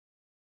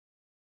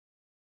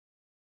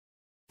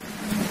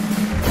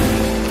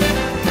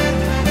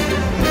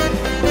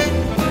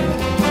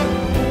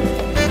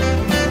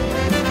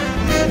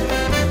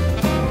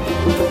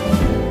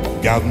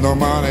got no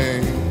money,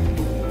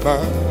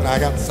 but I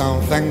got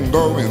something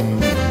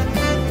going.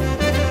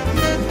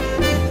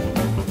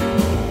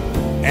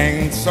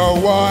 Ain't so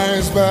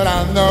wise, but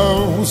I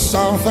know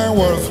something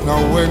worth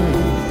knowing.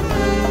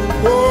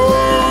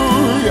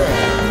 Oh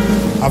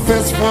yeah, a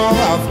fistful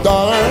of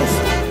dollars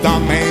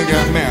don't make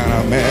a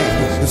man.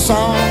 It's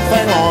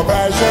something more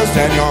precious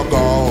than your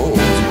gold.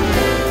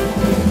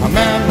 A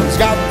man's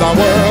got the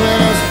world in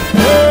his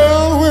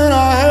world with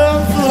a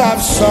handful of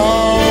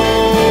soul.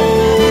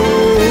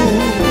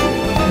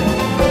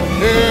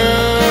 Yeah,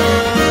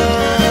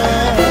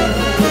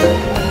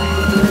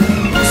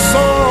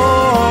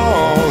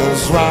 soul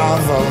is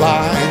rather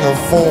like a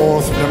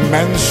fourth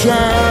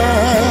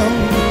dimension.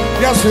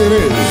 Yes, it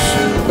is.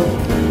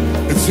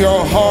 It's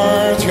your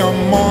heart, your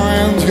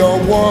mind, your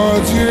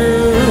words,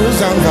 years,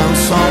 and then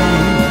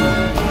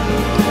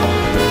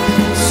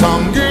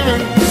some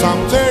giving,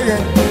 some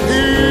taking,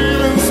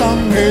 even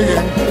some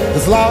making.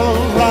 It's love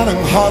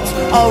running hot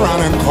or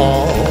running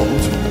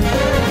cold.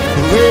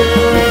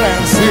 Live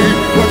and see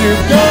what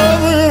you've got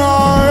in a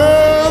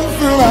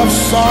handful of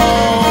soul.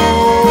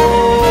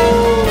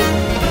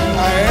 A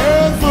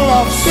handful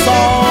of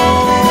soul.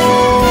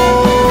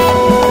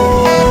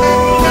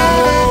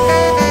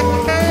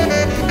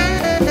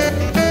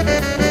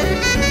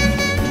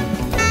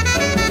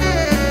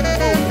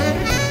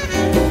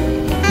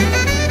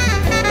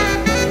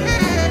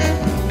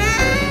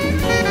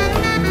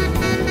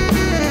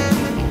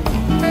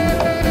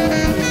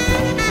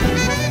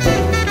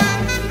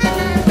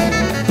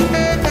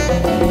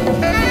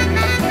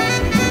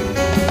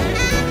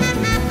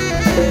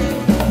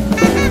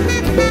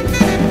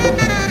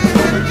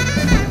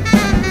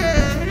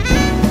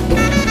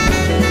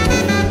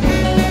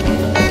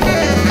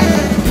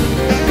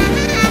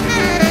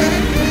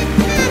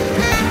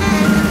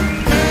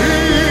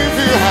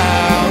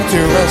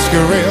 You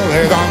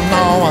really don't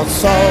know what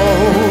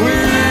soul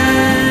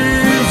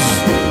is,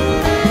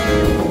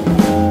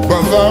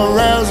 but the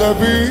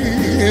recipe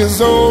is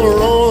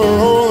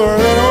older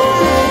than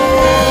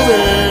old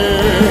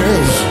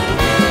is.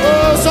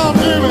 Oh, some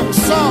giving,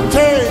 some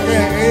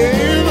taking,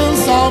 even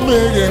some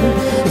making.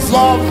 It's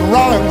love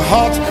running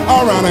hot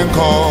or running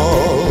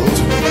cold.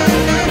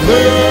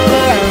 Live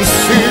and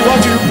see what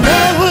you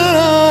get with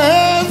a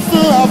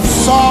handful of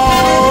soul.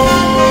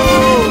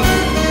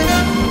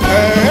 A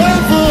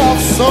handful of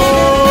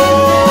soul.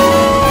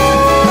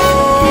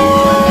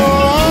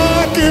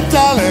 I keep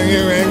telling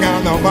you ain't got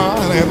no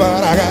money,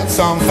 but I got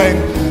something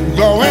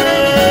going.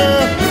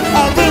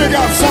 I really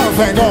got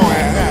something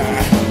going.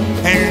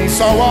 Ain't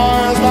so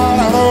wise, but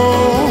I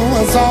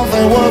know it's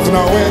something worth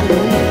knowing.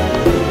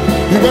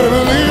 You better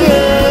believe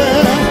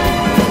it.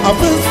 A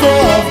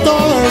fistful of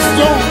dollars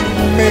don't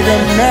make a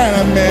man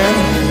a man.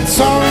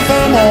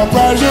 Something more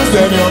precious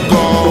than your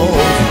gold.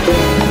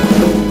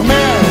 A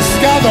man's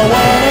got the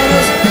world in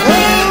his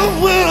hand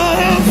with a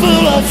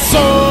handful of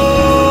soul.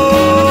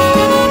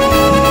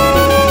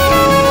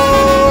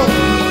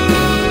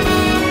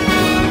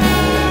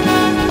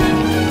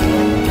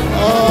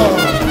 Oh.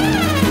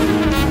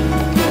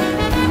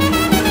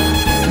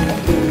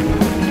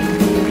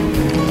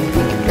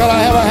 Gotta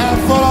have a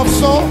handful of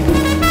soul.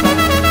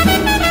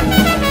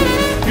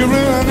 You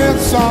really need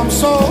some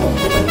soul.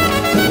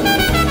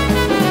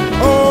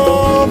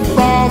 Oh,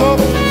 brother,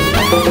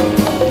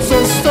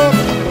 sister,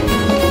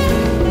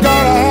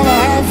 gotta have a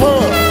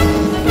handful.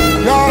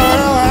 Gotta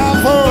have a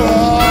handful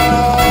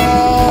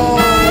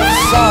of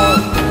soul.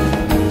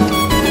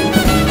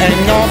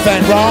 Ain't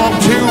nothing wrong,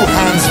 2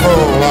 hands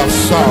full of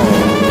soul.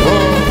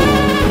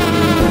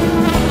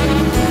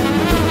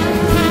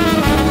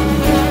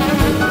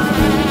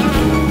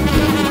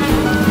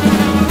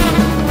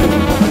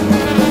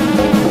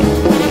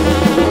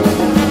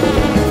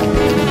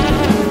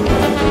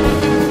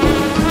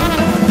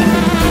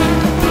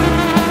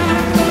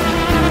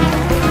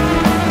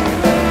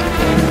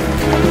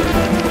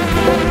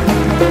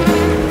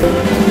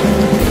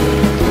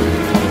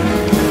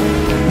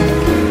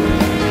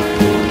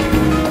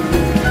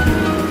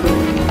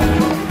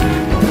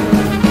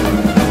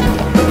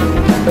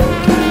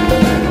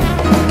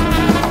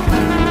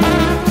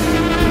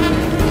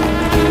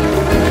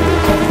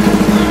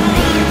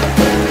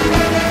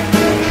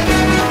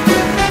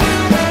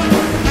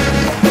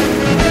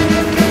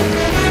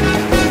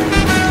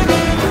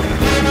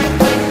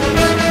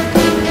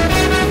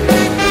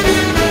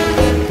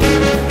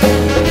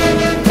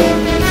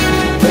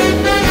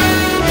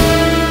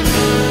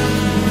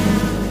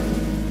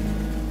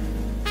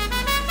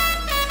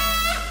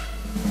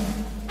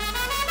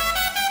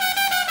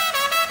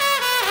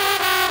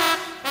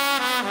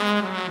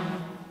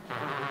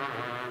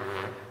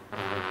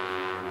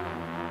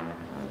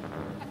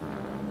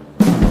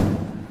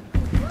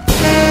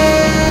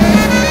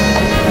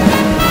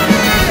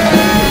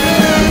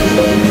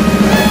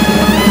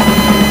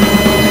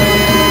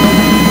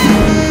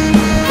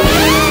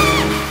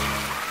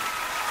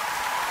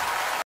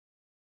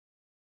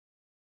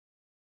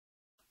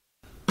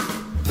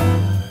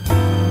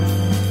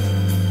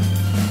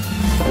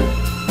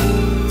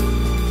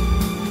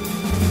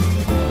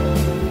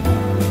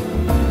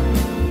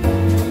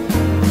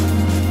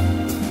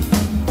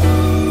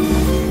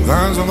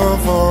 dance on the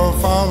floor,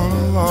 fall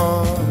in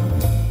love.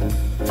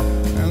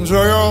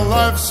 Enjoy your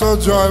life so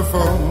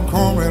joyful,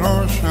 combing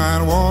or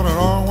shine, water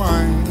or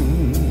wine.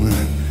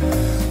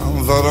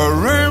 Under the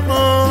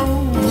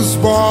rainbow's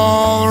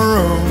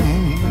ballroom,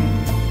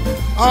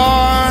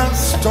 I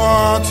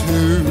start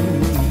to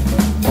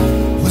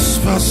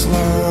whisper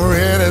slow,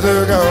 ready to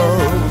go.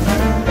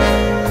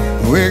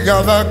 We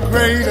got the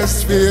greatest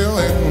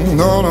feeling,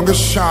 no longer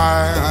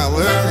shy. I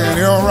look in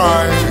your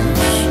eyes,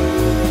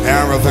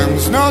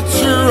 everything's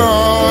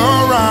natural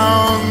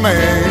around me,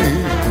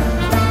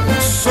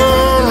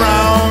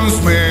 surrounds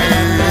me.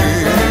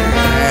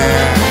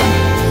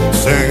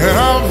 Singing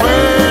and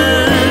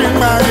playing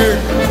magic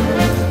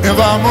in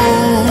the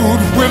mood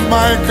with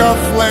my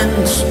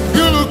cufflinks.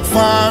 You look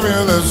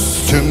fabulous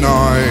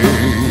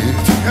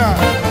tonight.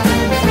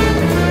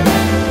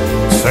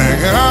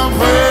 Singing and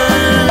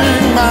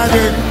playing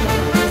magic,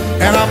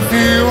 and I'm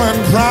feeling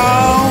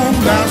proud.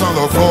 Dance on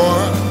the floor,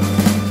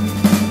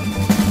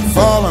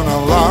 falling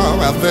in love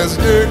at this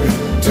gig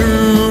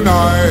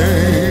tonight.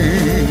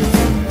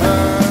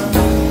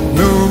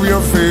 Move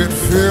your feet,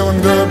 feeling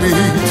the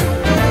beat.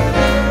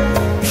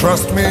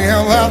 Trust me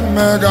and let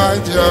me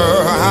guide you.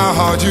 I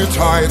hold you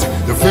tight,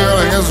 the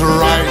feeling is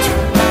right.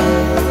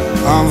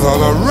 Under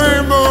the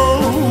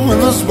rainbow in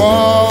this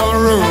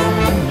ballroom,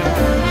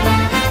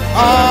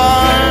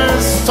 I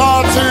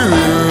start to,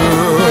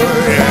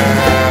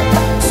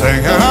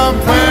 singing and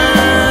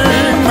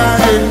playing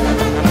magic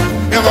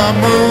in the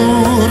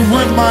mood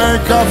with my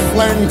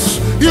cufflinks.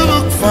 You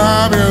look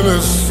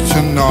fabulous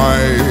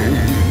tonight.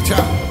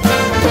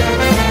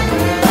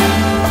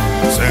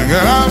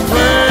 Singing and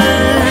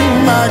playing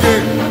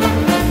magic,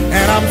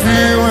 and I'm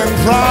feeling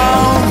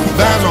proud.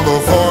 Dance on the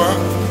floor,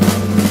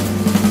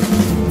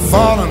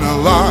 falling in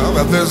love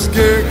at this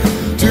gig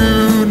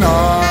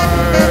tonight.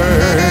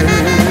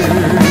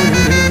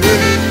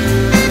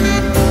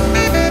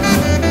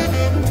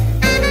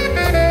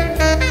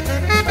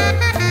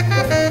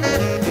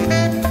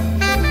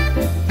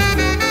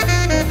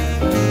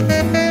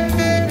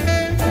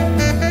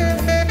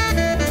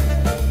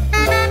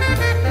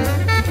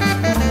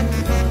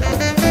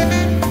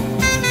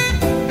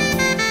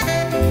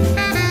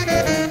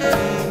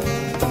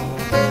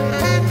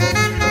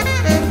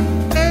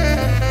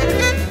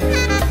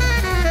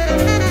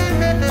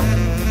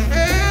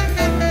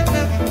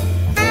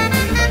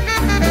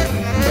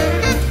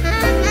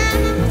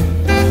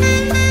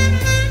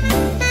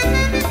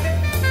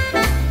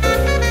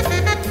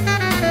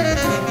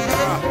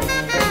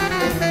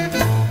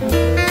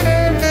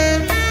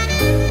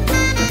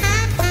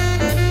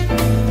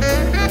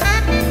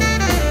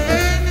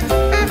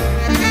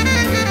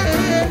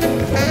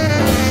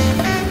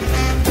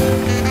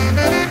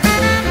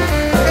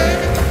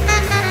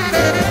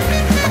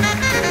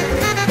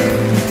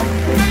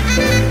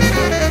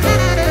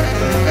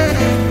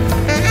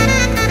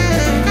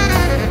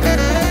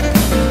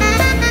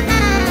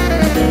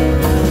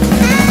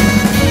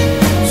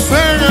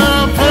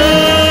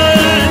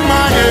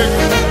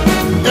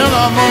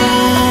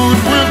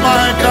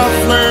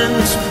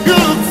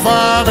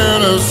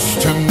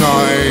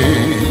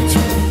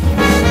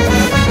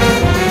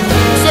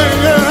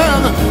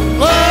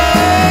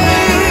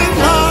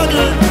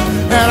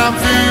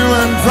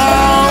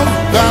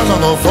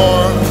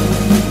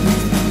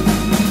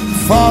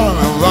 Falling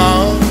in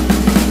love,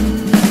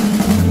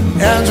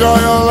 enjoy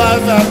your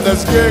life at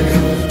this gig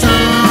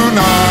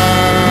tonight.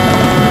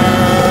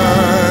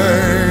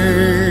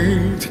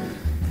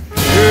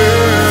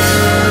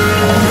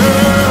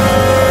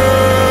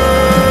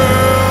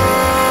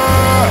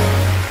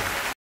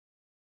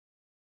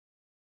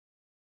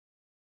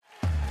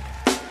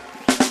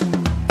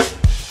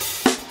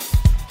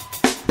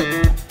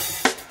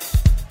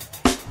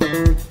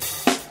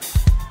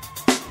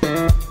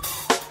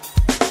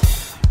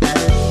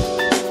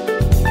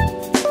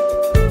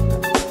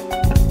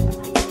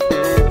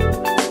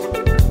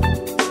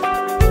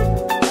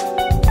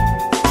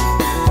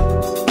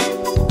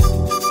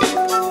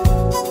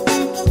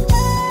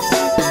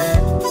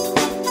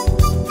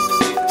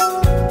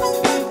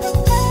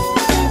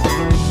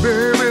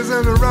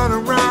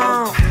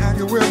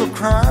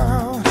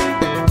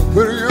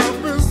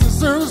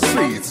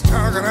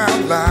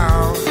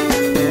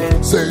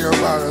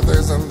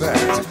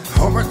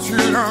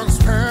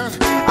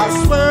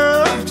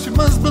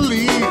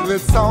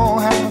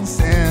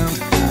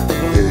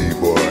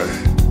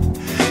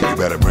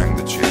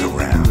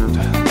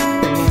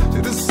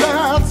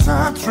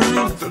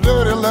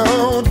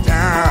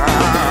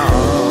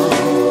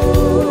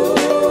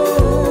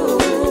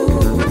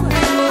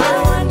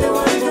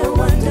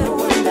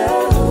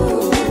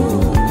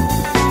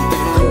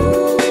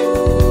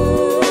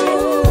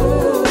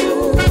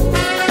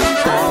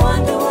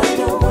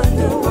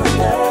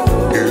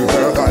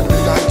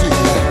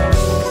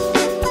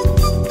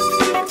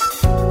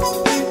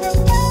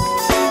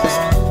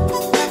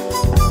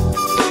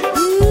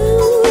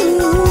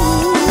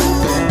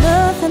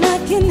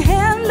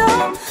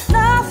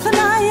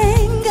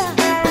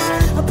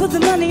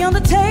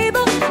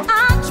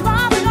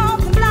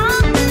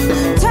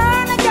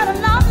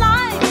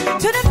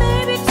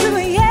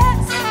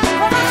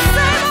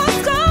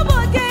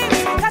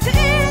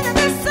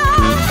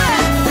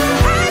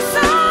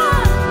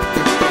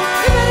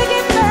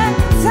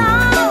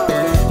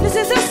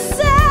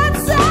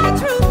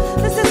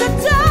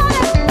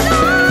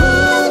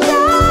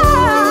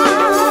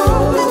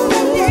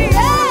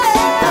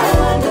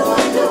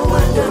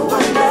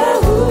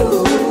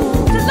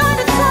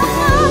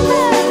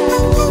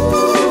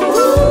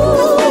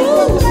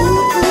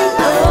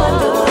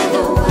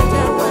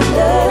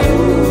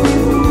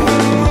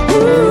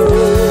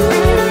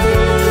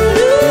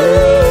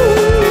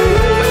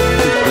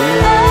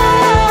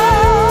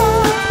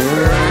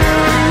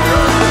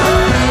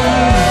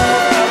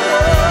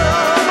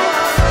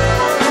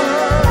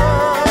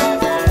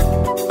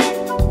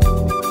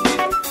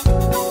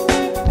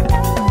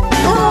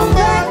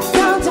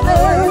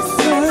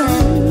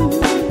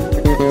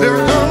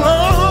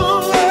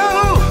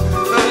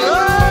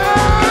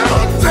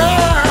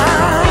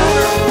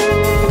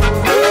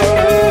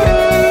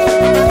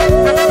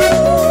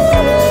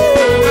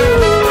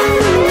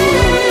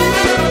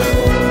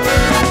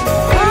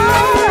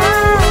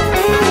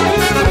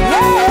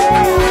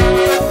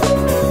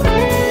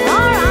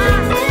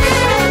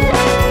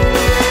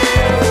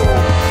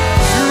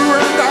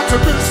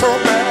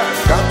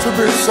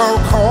 to be so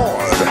cold.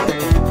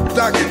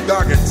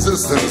 Dark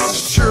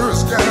existence sure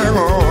is getting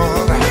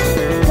old.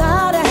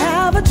 Gotta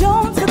have a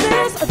Jones for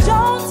this, a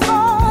Jones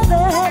for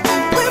that.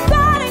 We're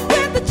riding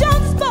with the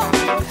Jones for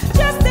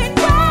just ain't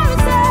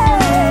crazy.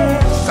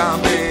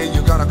 Someday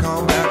you're gonna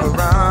come back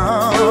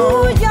around.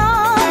 Ooh,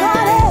 young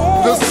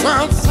honey. The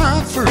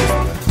sunshine through.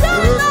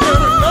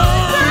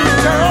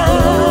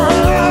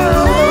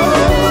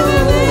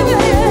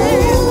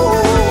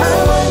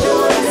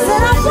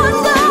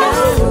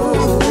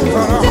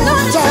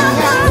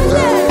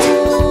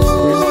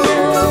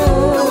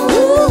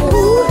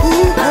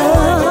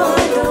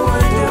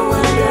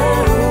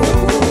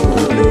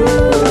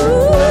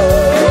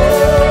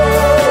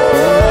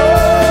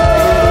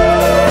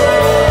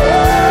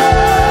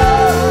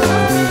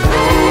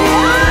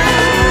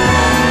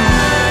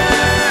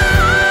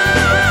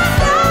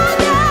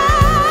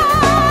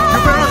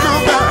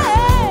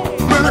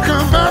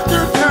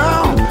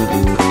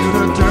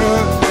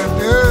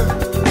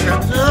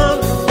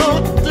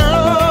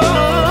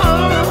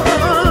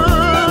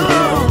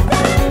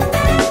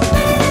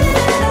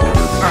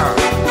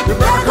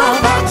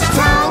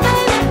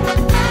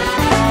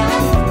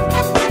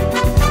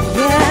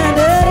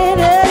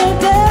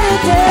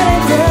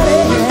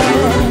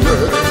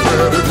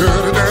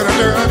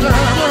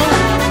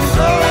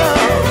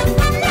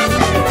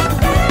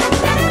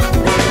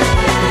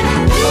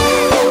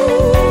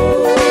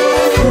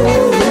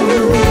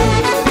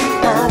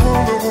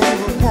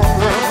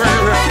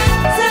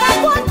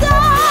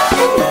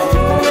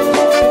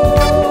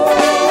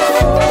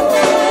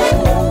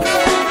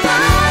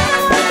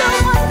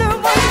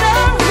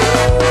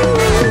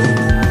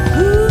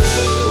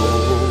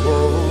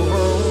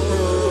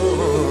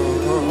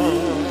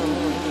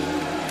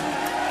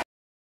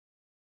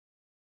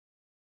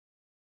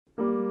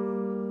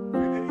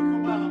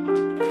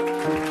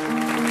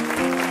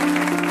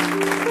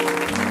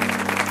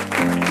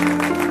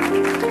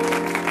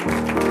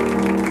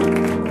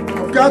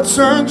 Got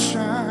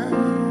sunshine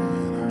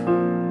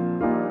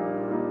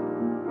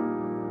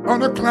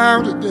on a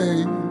cloudy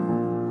day.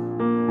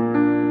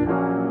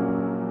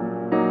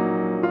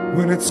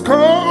 When it's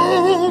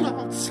cold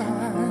outside,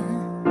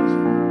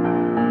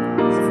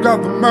 I've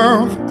got the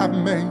month I've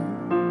made.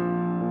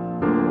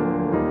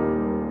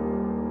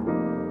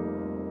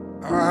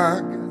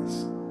 I guess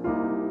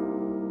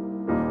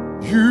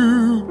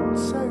you'd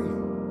say,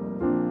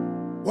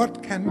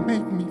 what can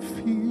make me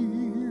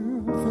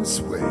feel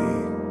this way?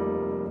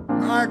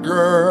 My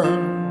girl,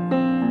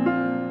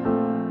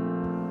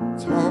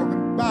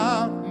 talking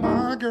about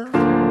my girl.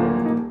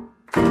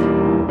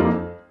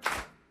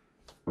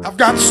 I've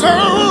got so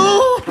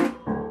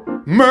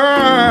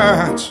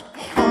much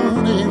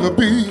honey the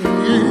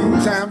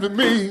bees after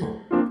me.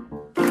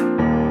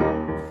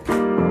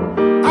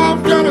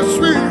 I've got a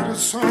sweeter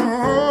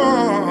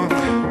song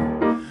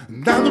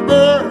than the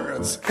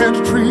birds and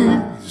the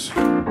trees.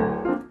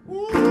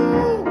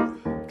 Ooh,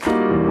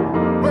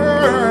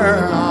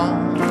 well,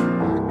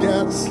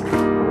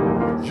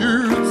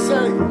 you'd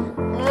say,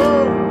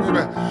 oh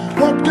baby,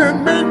 what can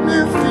make me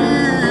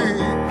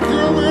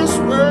feel this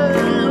way,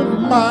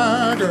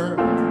 my girl?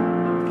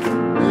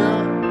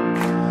 Yeah,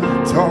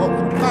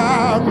 talking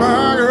about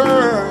my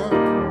girl.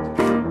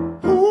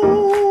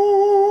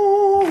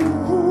 Ooh,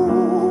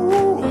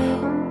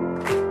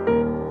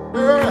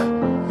 yeah,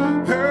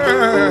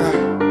 yeah.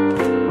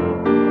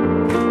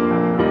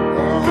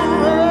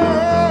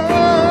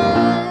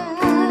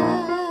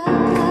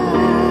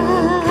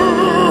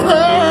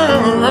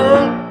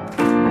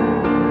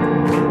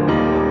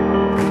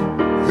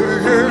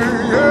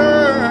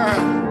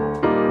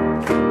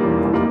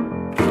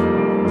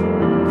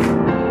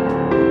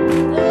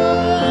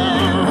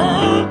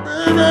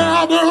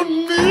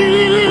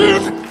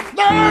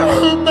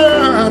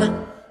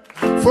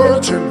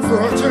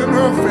 Fortune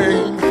or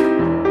fame,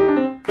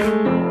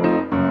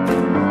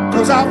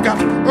 'cause I've got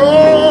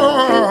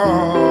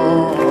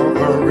all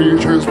the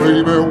riches,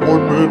 baby,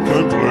 one man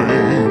can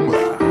claim.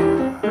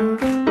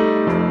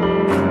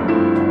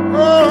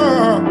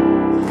 Oh,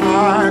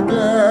 I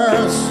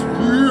guess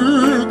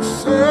you'd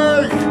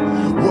say,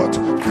 what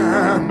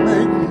can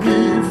make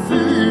me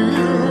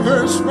feel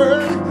this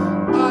way?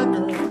 My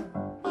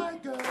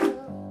girl,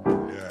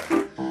 yeah,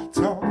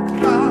 talk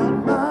about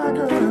my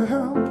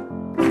girl.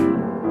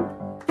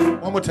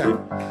 One more time.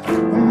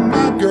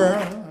 My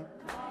girl.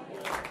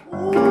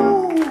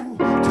 Ooh,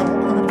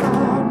 talking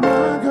about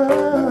my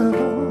girl.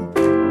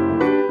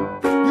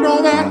 You know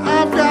that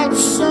I've got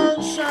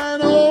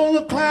sunshine on a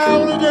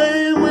cloudy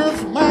day with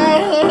my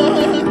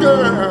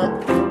girl.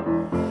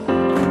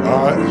 I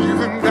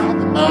even got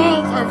the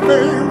mouth I've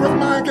made with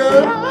my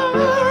girl.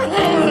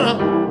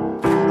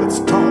 It's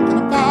talking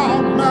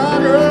about my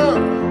girl.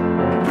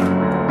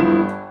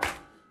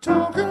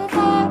 Talking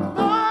about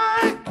my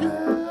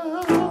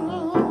girl.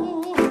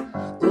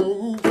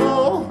 Oh,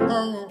 oh,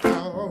 oh,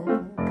 oh.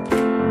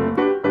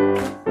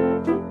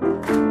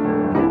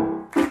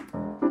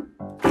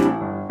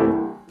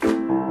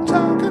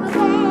 Talking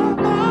about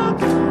my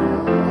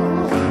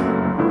girl.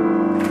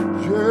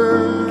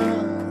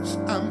 Yes,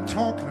 I'm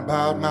talking about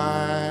about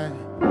my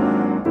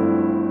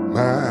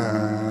girl.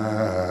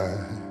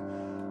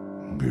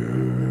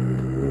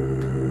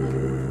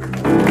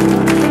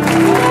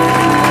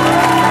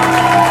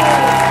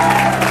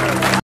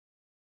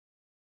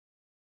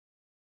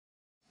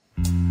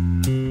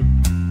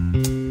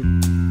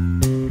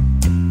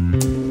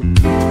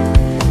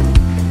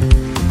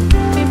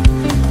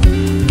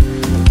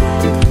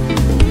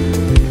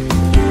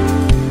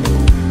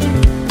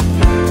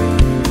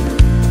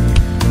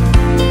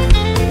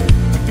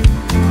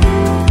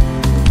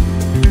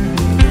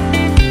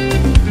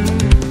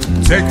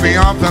 Take me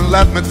up and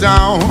let me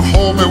down,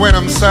 hold me when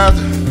I'm sad.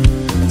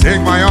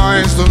 Take my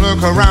eyes to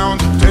look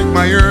around, take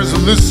my ears to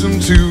listen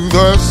to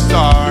the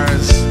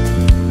stars.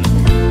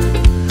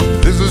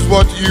 This is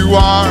what you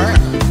are.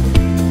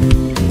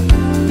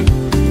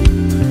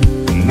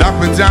 Knock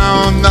me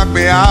down, knock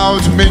me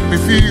out, make me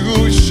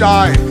feel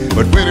shy.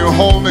 But when you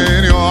hold me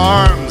in your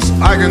arms,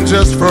 I can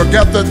just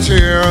forget the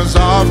tears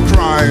I've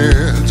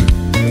cried.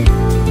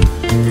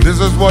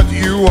 This is what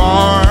you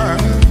are.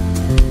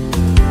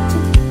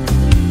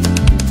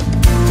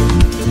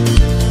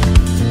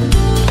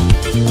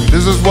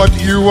 This is what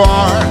you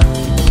are.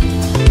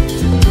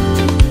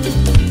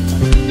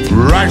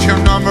 Write your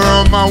number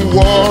on my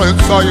wall,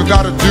 it's all you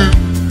gotta do.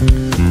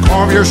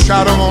 Carve your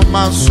shadow on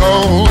my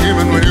soul,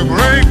 even when you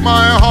break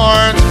my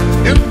heart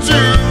in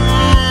two.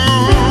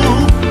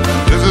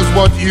 This is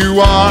what you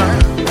are.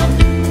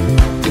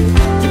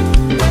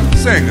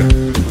 Sing it.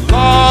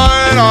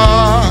 Light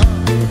up.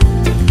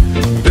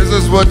 This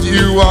is what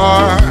you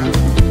are.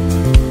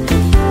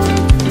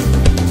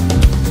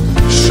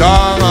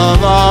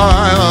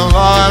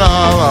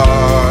 Sha-la-la-la-la-la-la,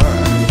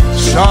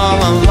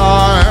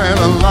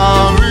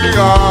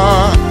 sha-la-la-la-la-la-la,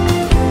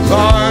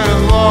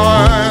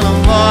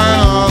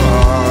 la-la-la-la-la-la,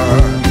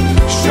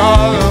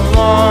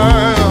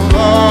 sha-la-la-la-la-la-la,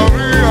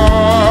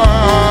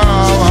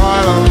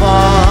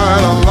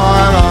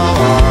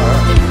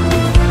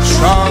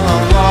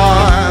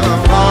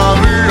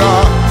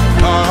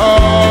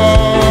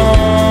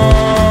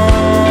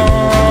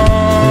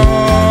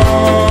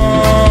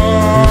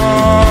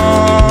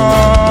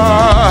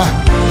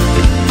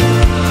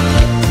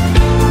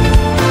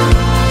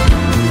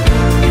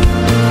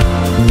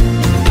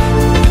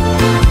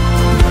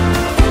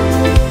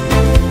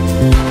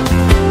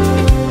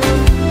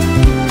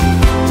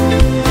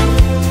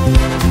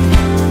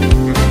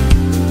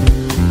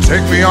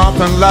 Take me up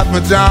and let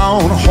me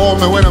down, hold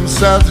me when I'm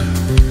sad.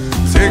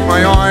 Take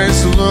my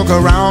eyes to look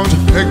around,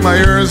 take my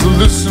ears to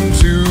listen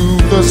to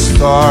the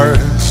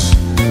stars.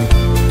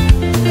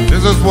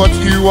 This is what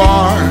you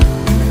are.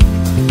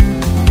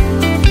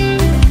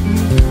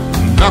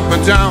 Knock me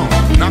down,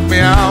 knock me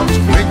out,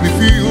 make me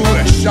feel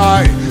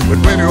shy. But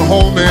when you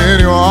hold me in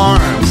your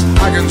arms,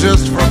 I can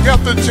just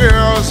forget the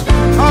tears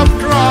I've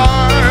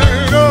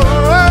cried.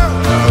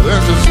 Oh,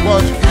 this is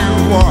what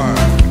you are.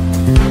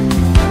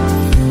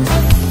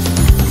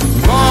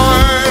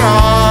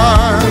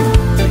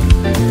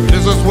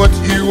 This is what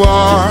you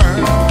are.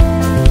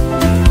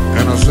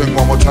 And I'll sing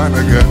one more time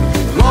again.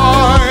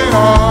 Light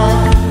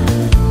on.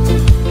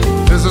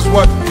 This is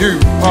what you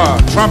are.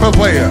 Trumpet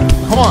player,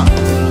 come on.